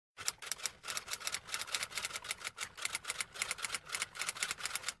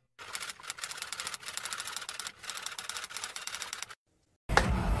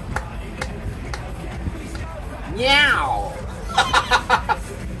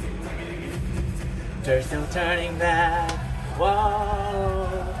There's no turning back. Whoa.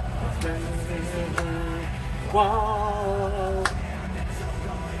 Whoa.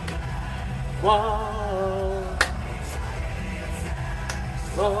 Whoa.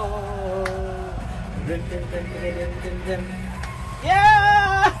 Whoa.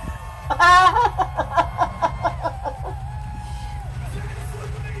 Yeah!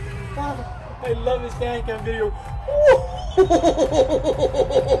 I love this fan cam video.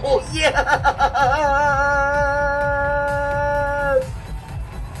 Yes!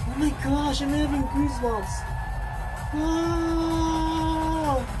 Oh my gosh, I'm having goosebumps.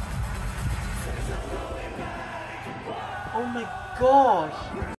 Oh my gosh.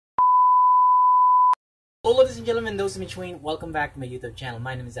 Hello ladies and gentlemen, those in between, welcome back to my YouTube channel.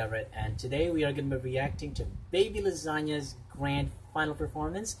 My name is Everett and today we are going to be reacting to Baby Lasagna's grand final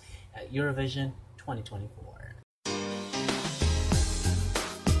performance at Eurovision 2024.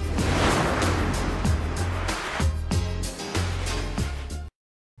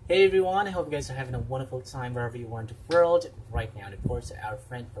 Hey everyone, I hope you guys are having a wonderful time wherever you are in the world right now. And of course, our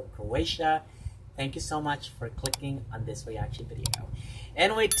friend from Croatia, thank you so much for clicking on this reaction video.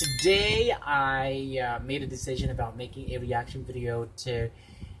 Anyway, today I made a decision about making a reaction video to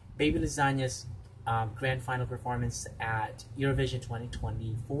Baby Lasagna's grand final performance at Eurovision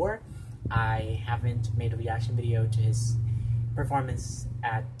 2024. I haven't made a reaction video to his performance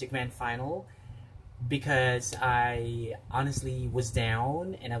at the grand final because I honestly was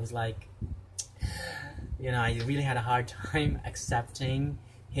down and I was like, you know, I really had a hard time accepting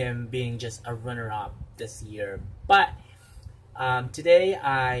him being just a runner-up this year. But today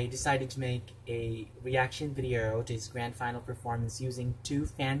I decided to make a reaction video to his grand final performance using 2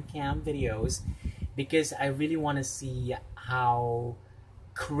 fan cam videos because I really want to see how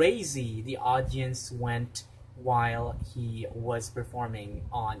crazy the audience went while he was performing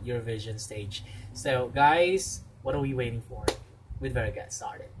on Eurovision stage. So guys, what are we waiting for? We'd better get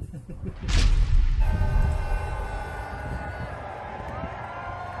started.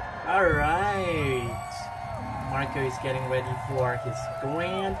 Alright, Marco is getting ready for his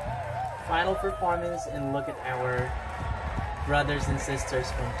grand final performance, and look at our brothers and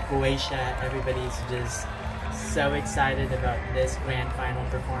sisters from Croatia. Everybody's just so excited about this grand final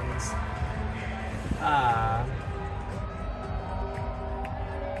performance.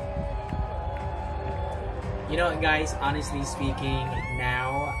 You know what guys, honestly speaking,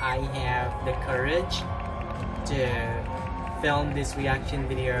 now I have the courage to film this reaction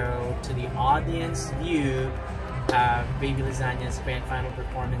video to the audience view of Baby Lasagna's grand final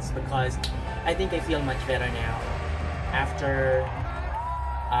performance because I think I feel much better now after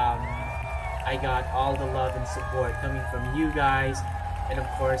I got all the love and support coming from you guys, and of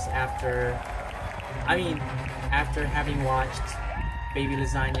course after having watched Baby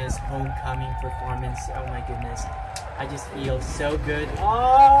Lasagna's homecoming performance. Oh my goodness, I just feel so good.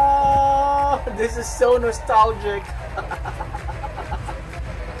 Oh, this is so nostalgic.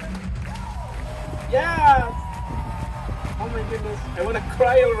 Yeah. Oh my goodness, I want to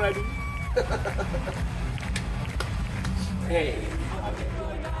cry already. Hey.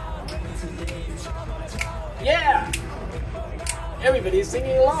 Yeah. Everybody's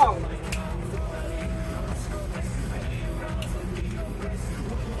singing along.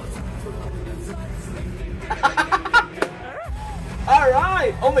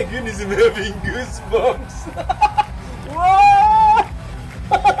 Alright! Oh my goodness, I'm having goosebumps! Whoa!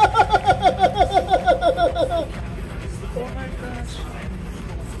 Oh my gosh.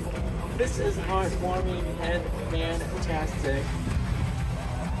 This is heartwarming and fantastic.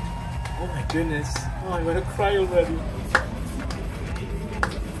 Oh my goodness. Oh, I'm gonna cry already.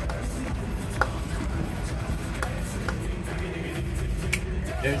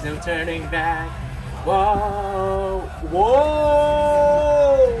 There's no turning back. Whoa! Whoa!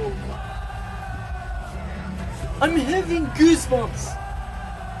 I'm having goosebumps!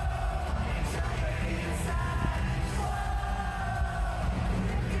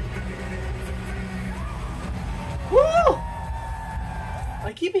 Woo!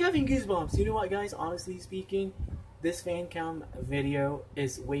 I keep having goosebumps. You know what guys, honestly speaking, this fan cam video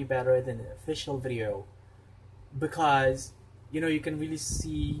is way better than the official video because, you know, you can really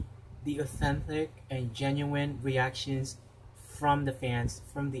see the authentic and genuine reactions from the fans,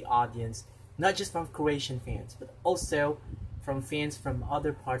 from the audience, not just from Croatian fans, but also from fans from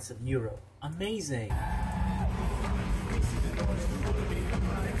other parts of Europe. Amazing!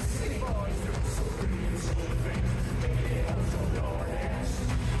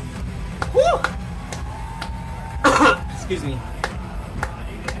 Woo! Excuse me.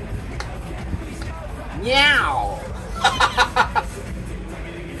 Meow!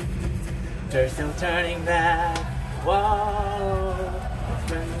 There's no turning back. Whoa.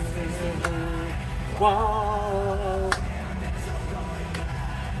 Whoa.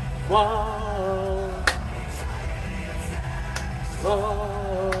 Whoa.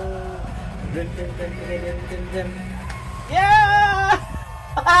 Whoa. Yeah!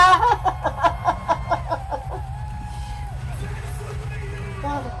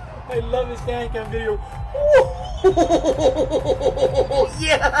 I love this fan cam video.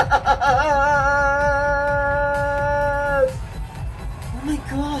 Yes! Oh my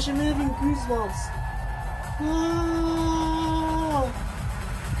gosh, I'm having goosebumps. Oh,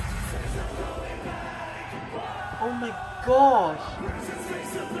 oh my gosh.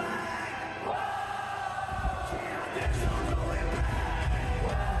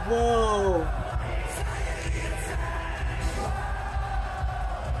 Whoa.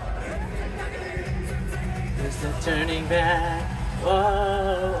 There's no turning back.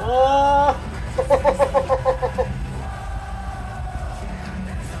 Whoa. Oh.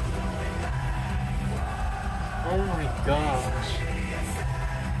 Oh my gosh.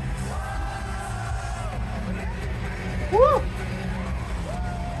 Woo.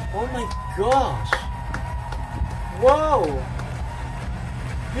 Oh my gosh. Whoa.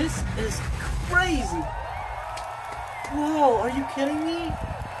 This is crazy. Whoa, are you kidding me?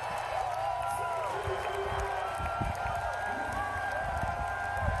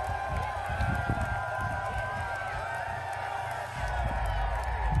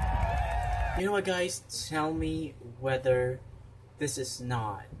 You know what, guys? Tell me whether this is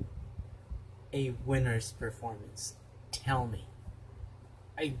not a winner's performance. Tell me.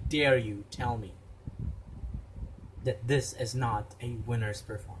 I dare you, tell me that this is not a winner's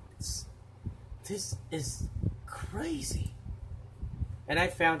performance. This is crazy. And I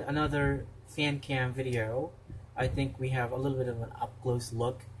found another fan cam video. I think we have a little bit of an up-close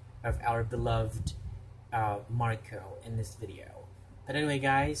look of our beloved Marco in this video. But anyway,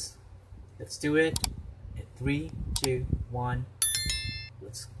 guys, let's do it. In 3, 2, 1,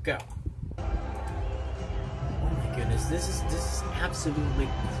 let's go. Oh my goodness, this is absolutely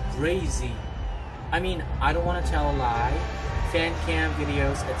crazy. I mean, I don't want to tell a lie. Fan cam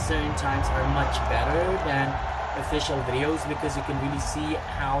videos at certain times are much better than official videos because you can really see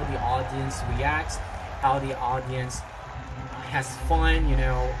how the audience reacts, how the audience has fun, you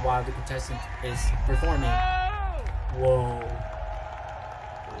know, while the contestant is performing. Whoa.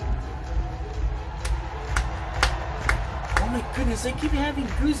 Oh my goodness, I keep having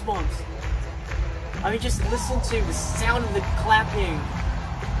goosebumps. I mean, just listen to the sound of the clapping.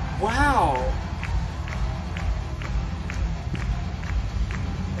 Wow.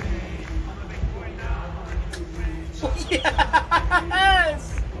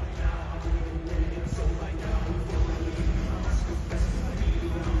 Yes!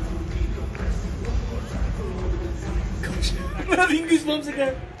 Gosh, I'm having goosebumps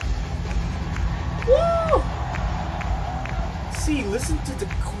again. Woo! See, listen to the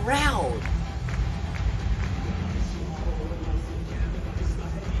crowd.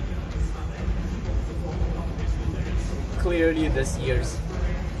 Clearly this year's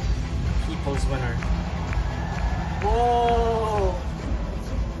People's winner. Whoa!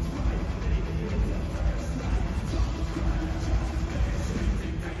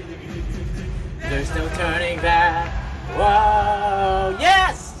 There's no turning back. Whoa!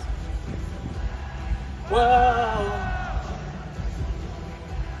 Yes! Whoa!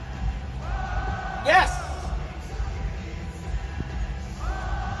 Yes!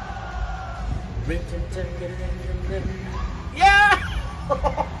 Yeah!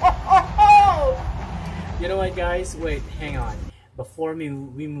 You know what, guys? Wait, hang on. Before we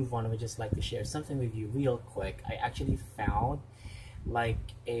move on, I would just like to share something with you real quick. I actually found like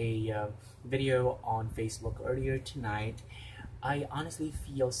a video on Facebook earlier tonight. I honestly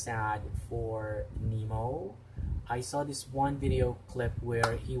feel sad for Nemo. I saw this one video clip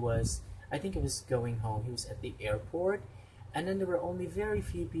where he was, I think it was going home. He was at the airport, and then there were only very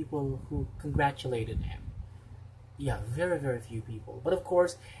few people who congratulated him. Yeah, very, very few people. But of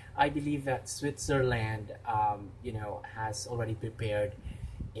course, I believe that Switzerland, you know, has already prepared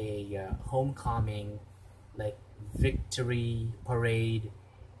a homecoming, like victory parade,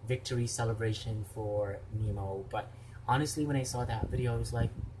 victory celebration for Nemo. But honestly, when I saw that video, I was like,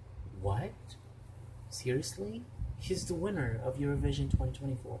 what? Seriously? He's the winner of Eurovision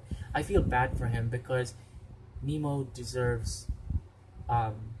 2024. I feel bad for him because Nemo deserves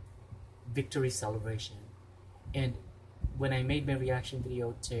victory celebration. And when I made my reaction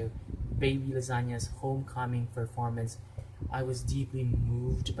video to Baby Lasagna's homecoming performance, I was deeply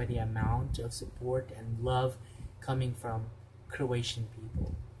moved by the amount of support and love coming from Croatian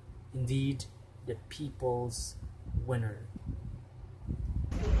people. indeed the people's winner.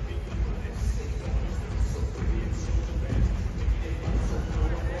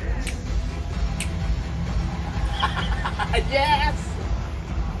 Yes!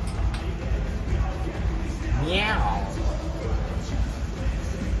 Meow.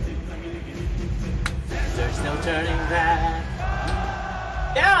 There's no turning back.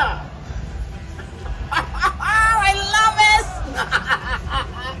 Yeah! I love it!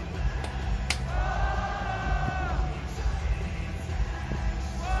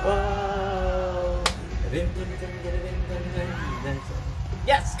 Whoa.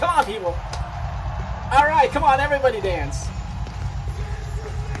 Yes, come on, people! Alright, come on, everybody dance!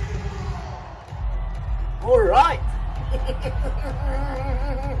 Alright!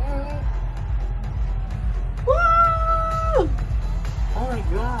 Woo! Oh my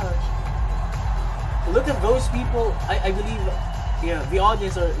gosh! Look at those people. I believe, yeah, the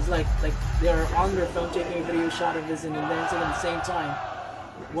audience is like they are on their phone taking a video shot of this and then dancing at the same time.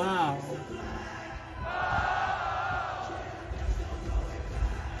 Wow.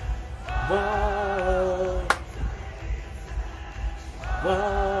 Whoa.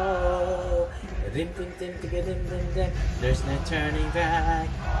 Whoa. Dim, dim, dim, dim, dim, dim, dim. There's no turning back.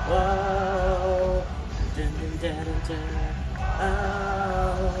 Whoa. Dim, dim, dim, dim, dim.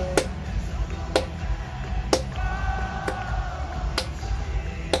 Oh.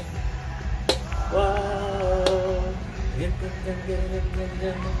 Whoa. Dim, dim, dim, dim, dim, dim,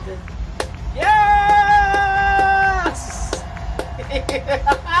 dim, dim. Yes!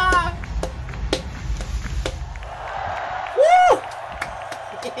 Woo!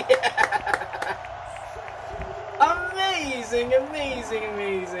 Yes! Amazing, amazing,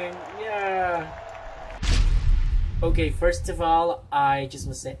 amazing. Yeah. Okay, first of all, I just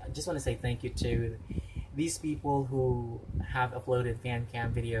want to say thank you to these people who have uploaded fan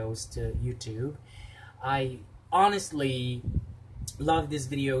cam videos to YouTube. I honestly love these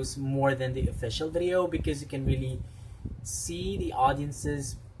videos more than the official video because you can really see the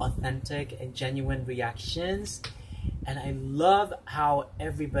audience's authentic and genuine reactions. And I love how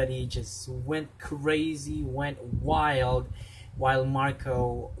everybody just went crazy, went wild while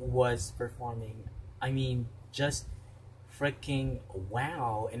Marco was performing. I mean, just freaking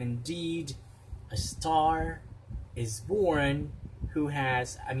wow. And indeed, a star is born who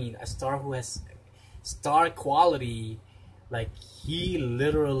has, a star who has star quality. Like, he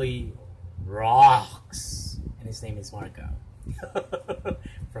literally rocks. And his name is Marco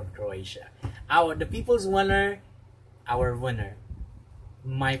from Croatia. The people's winner, our winner,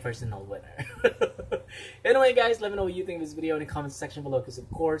 my personal winner. Anyway, guys, let me know what you think of this video in the comment section below, because of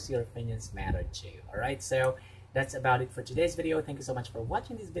course your opinions matter too. Alright, so that's about it for today's video. Thank you so much for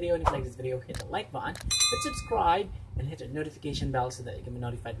watching this video. And if you like this video, hit the like button, hit subscribe, and hit the notification bell so that you can be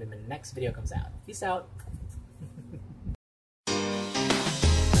notified when the next video comes out. Peace out.